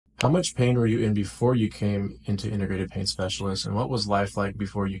How much pain were you in before you came into integrated pain specialists, and what was life like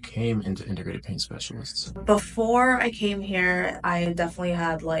before you came into integrated pain specialists? Before I came here, I definitely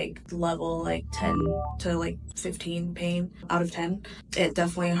had like level like 10 to like 15 pain out of 10. It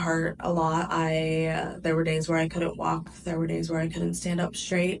definitely hurt a lot. There were days where I couldn't walk. There were days where I couldn't stand up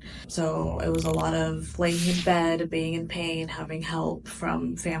straight. So it was a lot of laying in bed, being in pain, having help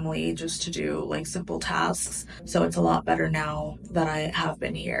from family just to do like simple tasks. So it's a lot better now that I have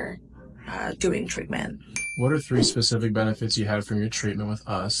been here doing treatment. What are three specific benefits you had from your treatment with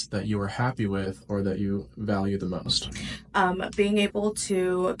us that you were happy with or that you value the most? Being able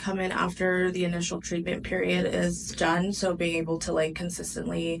to come in after the initial treatment period is done, so being able to like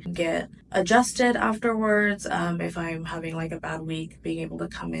consistently get adjusted afterwards. If I'm having like a bad week, being able to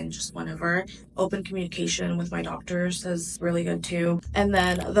come in just whenever. Open communication with my doctors is really good too. And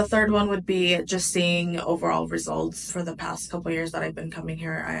then the third one would be just seeing overall results. For the past couple years that I've been coming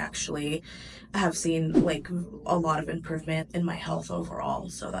here, I actually have seen like a lot of improvement in my health overall,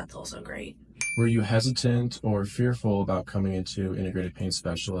 so that's also great. Were you hesitant or fearful about coming into integrated pain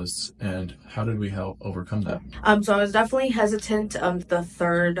specialists, and how did we help overcome that? So I was definitely hesitant of the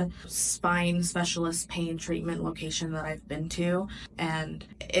third spine specialist pain treatment location that I've been to, and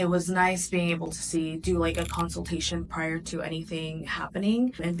it was nice being able to do like a consultation prior to anything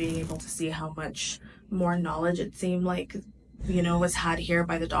happening, and being able to see how much more knowledge it seemed like was had here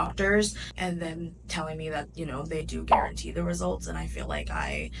by the doctors, and then telling me that they do guarantee the results. And I feel like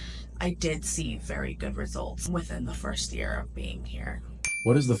I did see very good results within the first year of being here.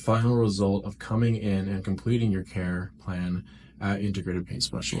 What is the final result of coming in and completing your care plan at integrated pain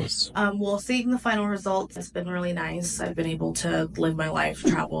specialists? Well, seeing the final results has been really nice. I've been able to live my life,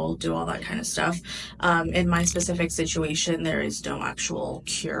 travel, do all that kind of stuff. In my specific situation, there is no actual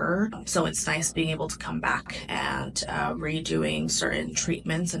cure. So it's nice being able to come back and redoing certain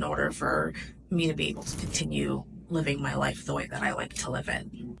treatments in order for me to be able to continue living my life the way that I like to live it.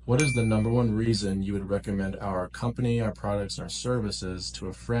 What is the number one reason you would recommend our company, our products, our services to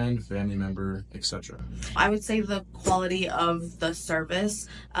a friend, family member, etc.? I would say the quality of the service.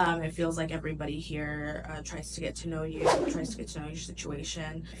 It feels like everybody here tries to get to know you, tries to get to know your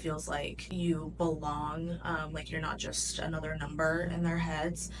situation. It feels like you belong, like you're not just another number in their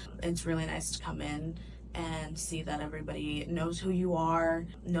heads. It's really nice to come in and see that everybody knows who you are,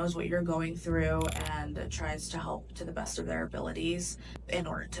 knows what you're going through, and tries to help to the best of their abilities in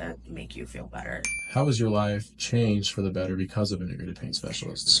order to make you feel better. How has your life changed for the better because of integrated pain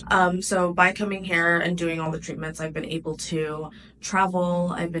specialists? So by coming here and doing all the treatments, I've been able to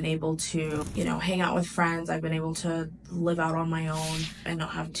travel. I've been able to, hang out with friends. I've been able to live out on my own and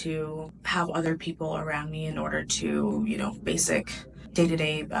not have to have other people around me in order to, basic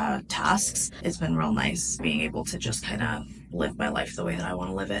day-to-day tasks. It's been real nice being able to just kind of live my life the way that I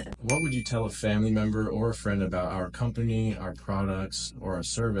want to live it. What would you tell a family member or a friend about our company, our products, or a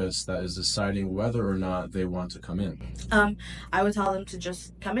service that is deciding whether or not they want to come in? I would tell them to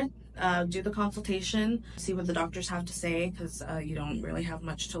just come in, do the consultation, see what the doctors have to say, because you don't really have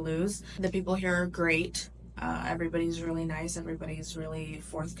much to lose. The people here are great. Everybody's really nice. Everybody's really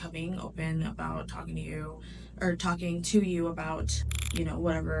forthcoming, open about talking to you about,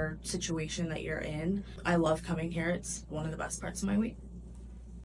 whatever situation that you're in. I love coming here. It's one of the best parts of my week.